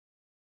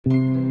have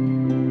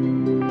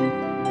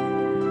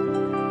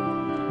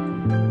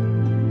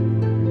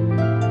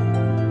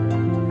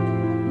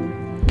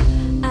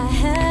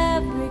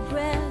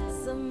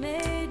regrets, I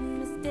made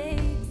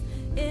mistakes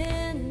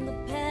in the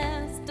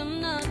past. I'm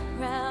not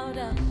proud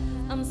of,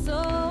 I'm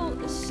so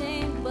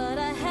ashamed, but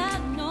I had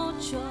no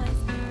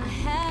choice. I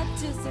had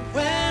to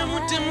survive.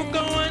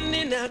 Mutima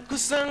wandi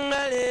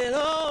nakusanga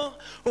lero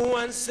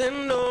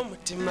wansendo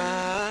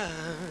mutima.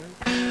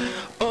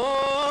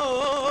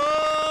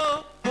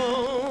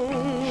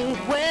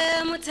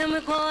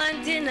 Mutima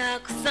wandi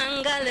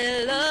nakusanga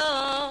lero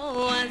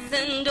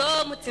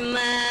wansendo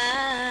mutima.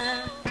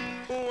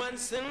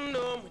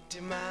 Wansendo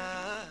mutima.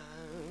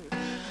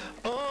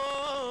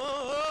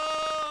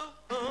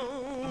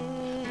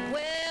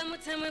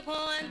 Mutima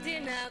wandi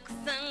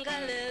nakusanga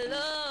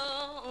lero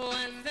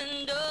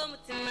wansendo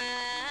mutima.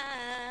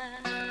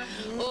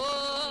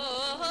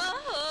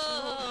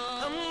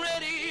 I'm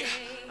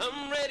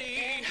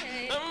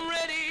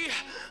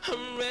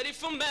ready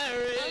for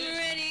marriage. I'm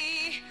ready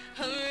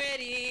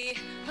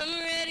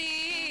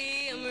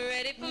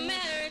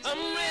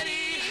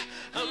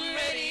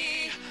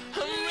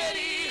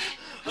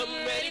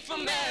for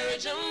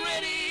marriage. I'm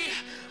ready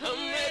for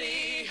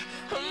marriage.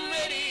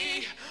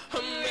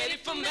 I'm ready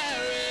for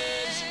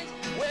marriage.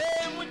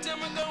 Where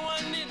mutima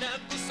wandi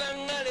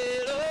nakusanga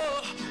lero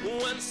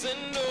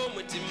wansendo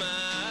mutima.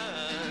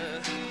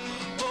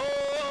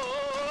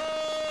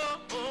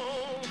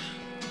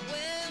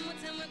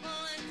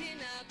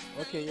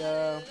 Okay,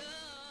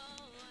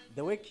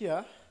 the work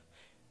here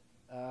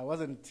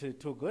wasn't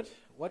too good.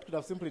 What could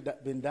have simply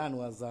been done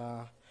was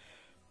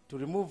to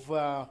remove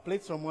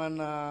plates from one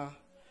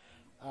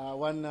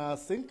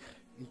sink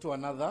into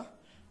another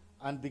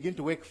and begin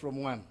to work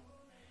from one.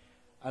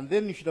 And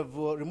then you should have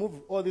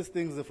removed all these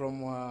things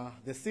from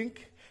the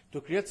sink to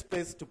create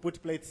space to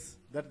put plates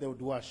that they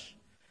would wash.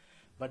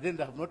 But then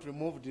they have not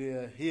removed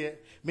here,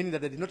 meaning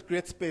that they did not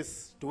create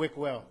space to work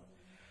well.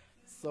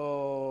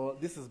 So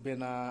this has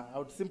been, I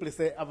would simply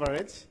say,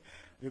 average,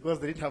 because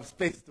they didn't have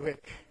space to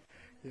work.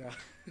 Yeah.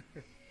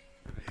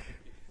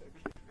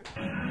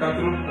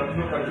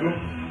 Katru.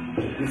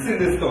 You see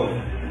this stove?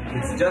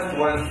 It's just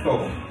one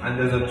stove, and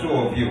there's a two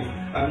of you.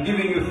 I'm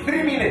giving you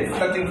 3 minutes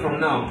starting from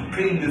now to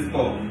clean this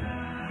stove.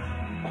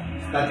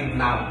 Starting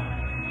now.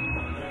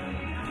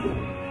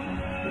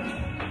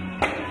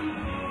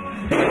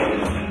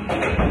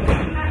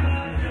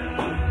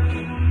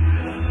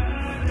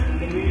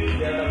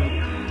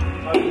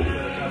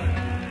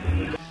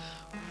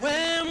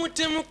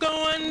 Mutima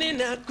wandi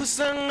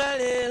nakusanga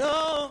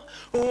lero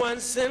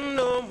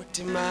wansendo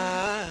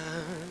mutima.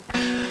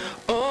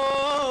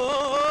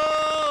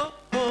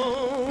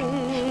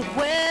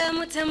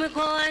 Mutima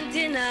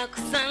wandi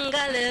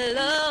nakusanga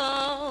lero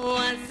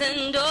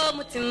wansendo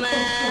mutima.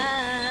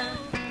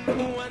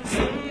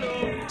 Wansendo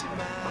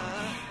mutima.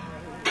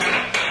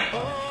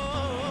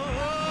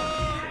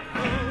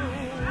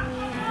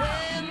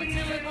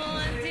 Mutima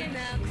wandi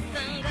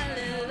nakusanga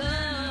lero.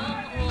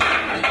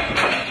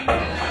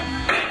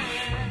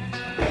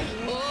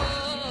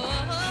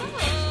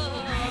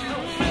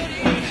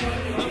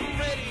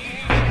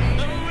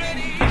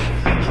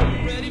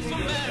 I'm ready for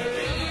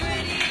marriage.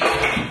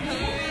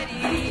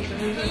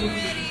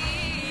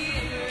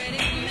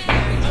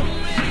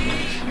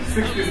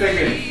 60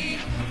 seconds.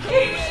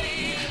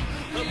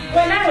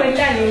 When I went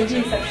down in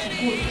Jesus,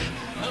 good.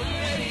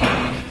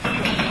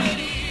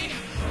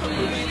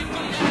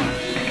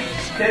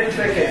 10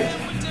 seconds.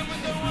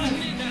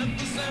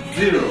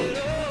 0.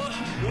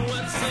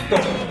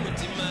 Stop.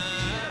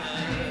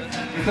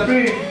 Mr. B.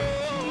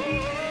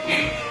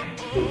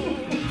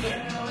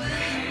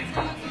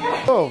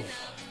 So,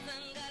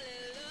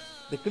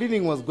 the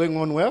cleaning was going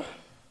on well,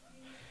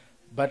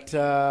 but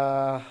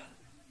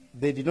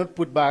they did not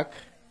put back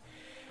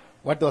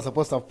what they were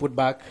supposed to have put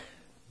back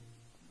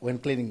when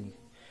cleaning.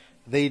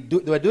 They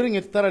were doing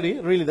it thoroughly,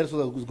 really, that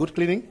was good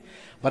cleaning,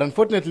 but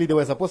unfortunately they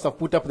were supposed to have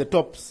put up the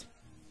tops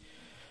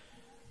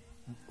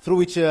through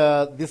which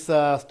this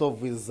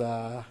stove is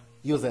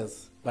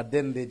uses, but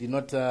then they did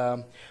not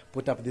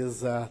put up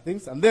these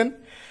things, and then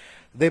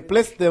they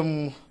placed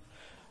them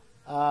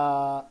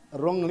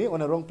wrongly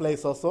on a wrong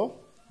place also.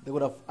 They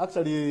would have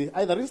actually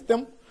either rinsed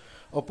them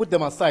or put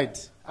them aside.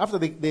 After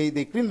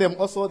they clean them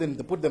also, then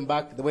they put them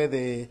back the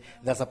way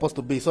they're supposed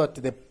to be, so that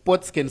the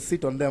pots can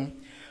sit on them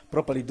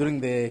properly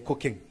during the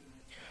cooking.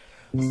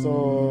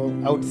 So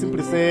I would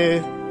simply say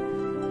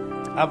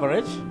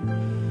average.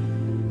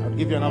 I would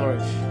give you an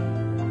average.